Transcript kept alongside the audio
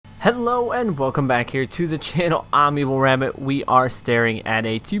Hello and welcome back here to the channel. I'm EvlRabbit. We are staring at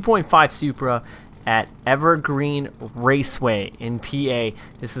a 2.5 Supra at Evergreen Raceway in PA.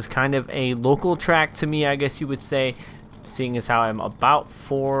 This is kind of a local track to me, I guess you would say, seeing as how I'm about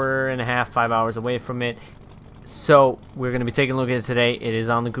 4.5–5 hours away from it. So we're going to be taking a look at it today. It is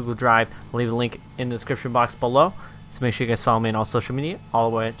on the Google Drive. I'll leave a link in the description box below. So make sure you guys follow me on all social media, all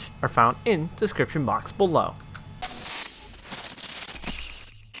of which are found in the description box below.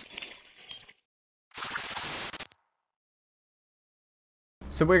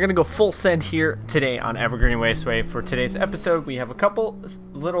 So we're going to go full send here today on Evergreen Raceway. For today's episode, we have a couple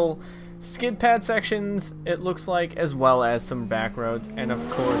little skid pad sections, it looks like, as well as some back roads, and of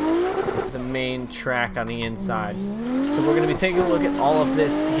course, the main track on the inside. So we're going to be taking a look at all of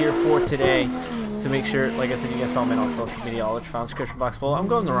this here for today. So make sure, like I said, you guys follow me on all social media, all which found in the description box below. I'm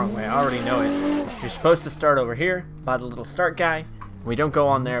going the wrong way, I already know it. You're supposed to start over here by the little start guy. We don't go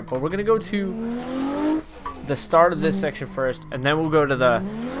on there, but we're going to go to the start of this section first, and then we'll go to the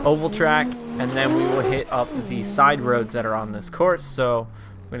oval track, and then we will hit up the side roads that are on this course. So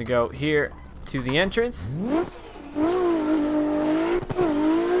I'm going to go here to the entrance.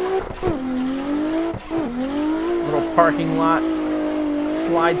 Little parking lot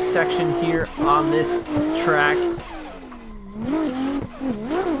slide section here on this track.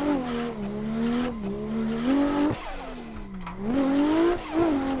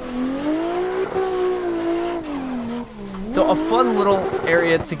 So a fun little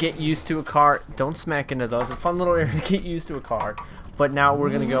area to get used to a car. Don't smack into those. A fun little area to get used to a car. But now we're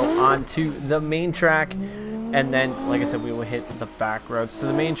going to go on to the main track. And then, like I said, we will hit the back roads. So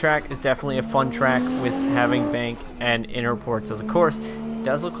the main track is definitely a fun track with having bank and inner ports of the course. It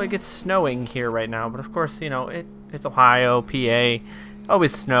does look like it's snowing here right now. But of course, you know, it's Ohio, PA.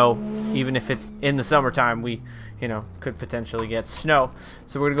 Always snow. Even if it's in the summertime, we, you know, could potentially get snow.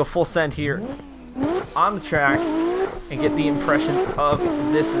 So we're going to go full send here on the track and get the impressions of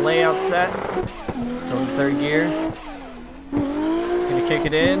this layout set. Going to third gear. Gonna kick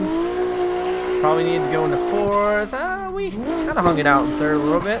it in. Probably need to go into fourth. We kind of hung it out in third a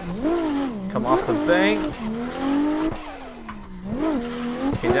little bit. Come off the bank.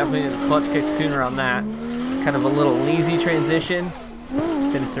 Okay, definitely need a clutch kick sooner on that. Kind of a little lazy transition.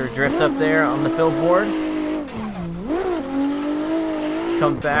 Sinister drift up there on the billboard.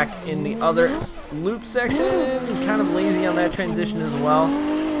 Come back in the other loop section. Kind of lazy on that transition as well,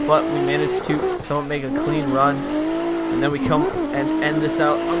 but we managed to somewhat make a clean run. And then we come and end this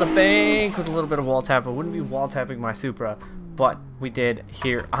out on the bank with a little bit of wall tap. I wouldn't be wall tapping my Supra, but we did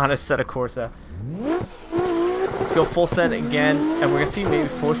here on Assetto Corsa. Let's go full send again, and we're gonna see maybe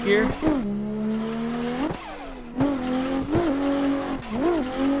fourth gear.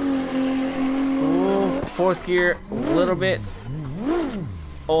 Ooh, fourth gear, a little bit.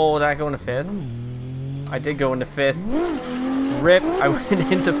 Oh, did I go into fifth? I did go into fifth. Rip, I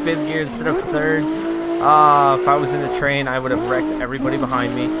went into fifth gear instead of third. If I was in the train, I would have wrecked everybody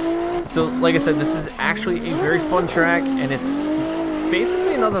behind me. So, like I said, this is actually a very fun track, and it's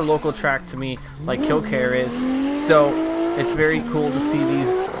basically another local track to me, like Killcare is. So, it's very cool to see these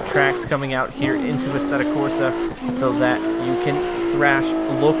tracks coming out here into Assetto Corsa, so that you can thrash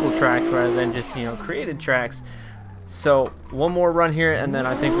local tracks rather than just, you know, created tracks. So one more run here, and then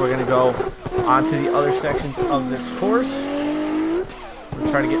I think we're gonna go on to the other sections of this course.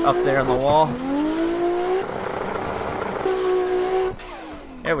 We'll try to get up there on the wall.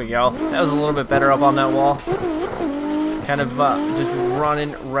 There we go. That was a little bit better up on that wall. Kind of just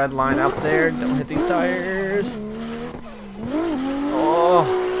running red line up there. Don't hit these tires. Oh.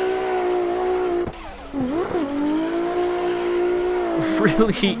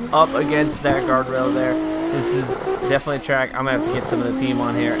 Really up against that guardrail there. This is definitely a track I'm going to have to get some of the team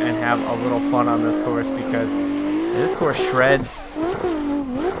on here and have a little fun on this course, because this course shreds.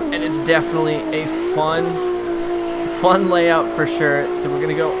 And it's definitely a fun layout for sure. So we're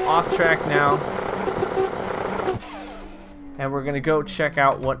going to go off track now. And we're going to go check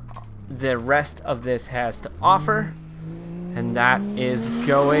out what the rest of this has to offer. And that is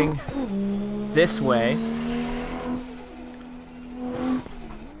going this way.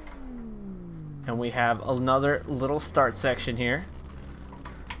 And we have another little start section here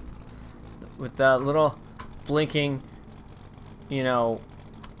with the little blinking, you know,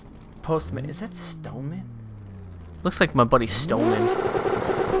 postman. Is that Stoneman? Looks like my buddy Stoneman.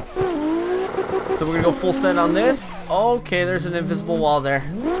 So we're gonna go full send on this. Okay, there's an invisible wall there.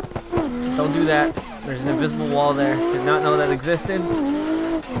 Don't do that. There's an invisible wall there. Did not know that existed.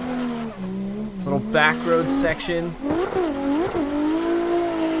 Little back road section.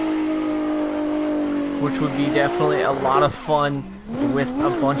 which would be definitely a lot of fun with a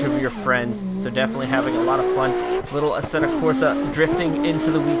bunch of your friends. So definitely having a lot of fun. Little Assetto Corsa drifting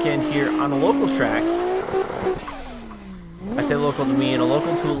into the weekend here on a local track. I say local to me and a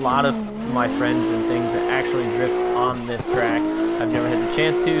local to a lot of my friends and things that actually drift on this track. I've never had the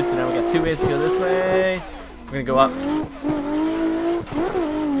chance to, so now we got 2 ways to go this way. We're gonna go up.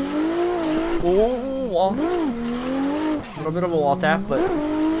 Oh, wall. A little bit of a wall tap, but we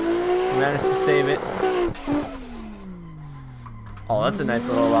managed to save it. Oh, that's a nice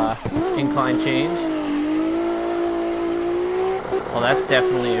little incline change. Oh, that's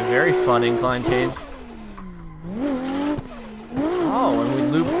definitely a very fun incline change. Oh, and we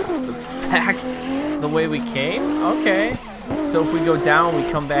loop back the way we came? Okay. So if we go down, we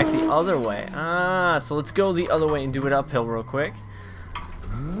come back the other way. Ah, so let's go the other way and do it uphill real quick.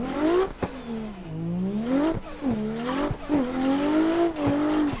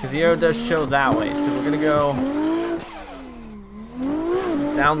 Because the arrow does show that way. So we're going to go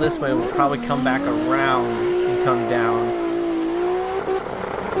down this way. We'll probably come back around and come down.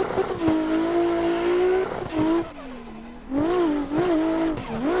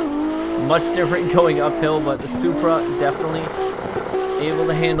 Much different going uphill, but the Supra definitely able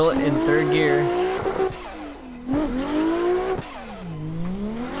to handle it in 3rd gear.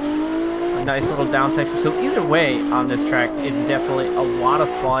 A nice little down section. So either way on this track, it's definitely a lot of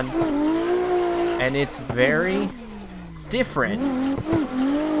fun, and it's very different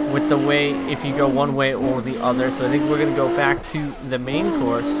with the way if you go one way or the other. So I think we're going to go back to the main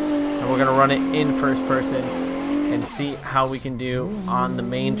course, and we're going to run it in first person and see how we can do on the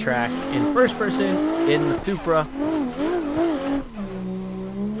main track in first person in the Supra.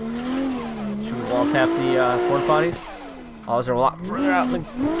 Should we wall tap the porta potties? Oh, those are a lot further out in the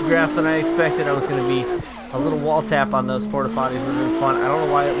grass than I expected. I was going to be a little wall tap on those porta potties. Would have been fun. I don't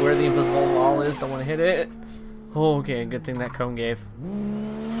know where the invisible wall is. Don't want to hit it. Oh, okay, good thing that cone gave.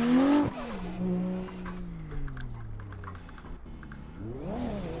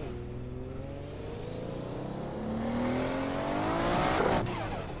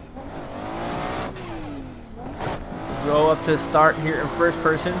 Go up to start here in first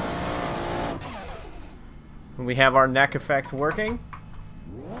person. We have our neck effect working.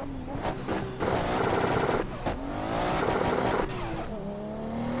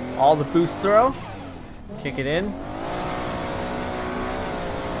 All the boost throw. Kick it in.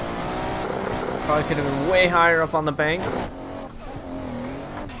 Probably could have been way higher up on the bank.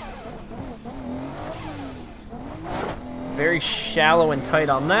 Very shallow and tight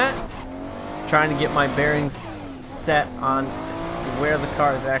on that. Trying to get my bearings set on where the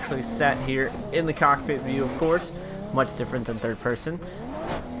car is actually set here in the cockpit view, of course. Much different than third person.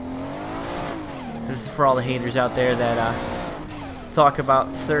 This is for all the haters out there that talk about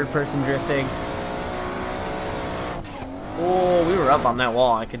third person drifting. Oh, we were up on that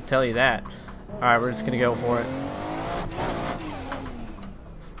wall, I can tell you that. Alright, we're just gonna go for it.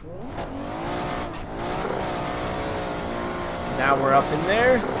 Now we're up in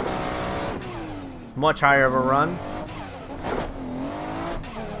there. Much higher of a run.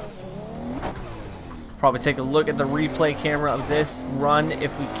 Probably take a look at the replay camera of this run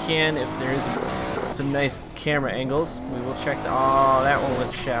if we can. If there's some nice camera angles, we will check. Oh, that one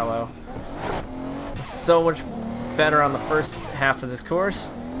was shallow. So much better on the first half of this course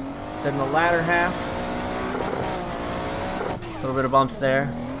than the latter half. A little bit of bumps there.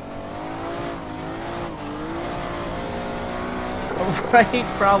 Right,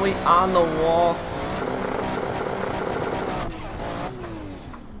 probably on the wall.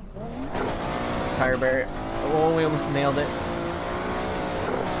 Tire barrier. Oh, we almost nailed it.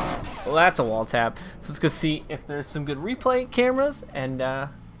 Well, that's a wall tap. So let's go see if there's some good replay cameras, and yeah,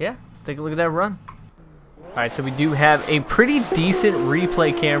 let's take a look at that run. Alright, so we do have a pretty decent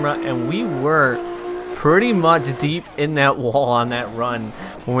replay camera, and we were pretty much deep in that wall on that run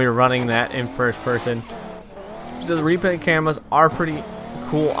when we were running that in first person. So the replay cameras are pretty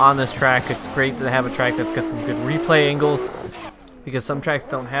cool on this track. It's great to have a track that's got some good replay angles, because some tracks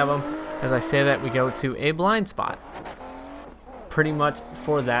don't have them. As I say that, we go to a blind spot pretty much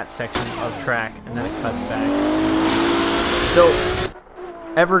for that section of track, and then it cuts back. So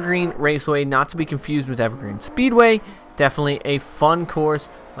Evergreen Raceway, not to be confused with Evergreen Speedway, definitely a fun course.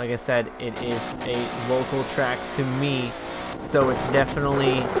 Like I said, it is a local track to me, so it's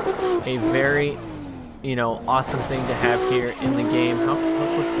definitely a very, you know, awesome thing to have here in the game. How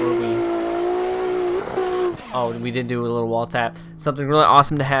close were we? Oh, we did do a little wall tap. Something really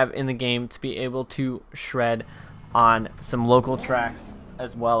awesome to have in the game, to be able to shred on some local tracks,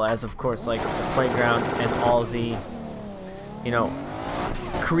 as well as, of course, like the playground and all the, you know,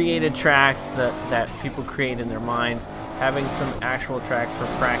 created tracks that people create in their minds. Having some actual tracks for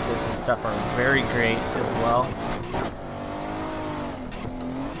practice and stuff are very great as well.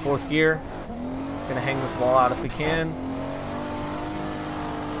 4th gear. Gonna hang this wall out if we can.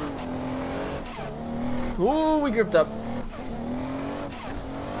 Ooh, we gripped up.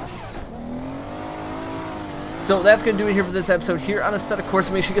 So that's going to do it here for this episode here on Assetto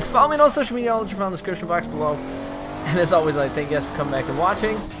Course. Make sure you guys follow me on all social media, all that you found in the description box below. And as always, I'd like to thank you guys for coming back and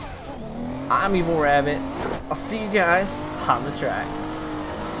watching. I'm EvlRabbit. I'll see you guys on the track.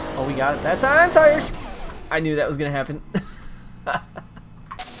 Oh, we got it that time, tires. I knew that was going to happen.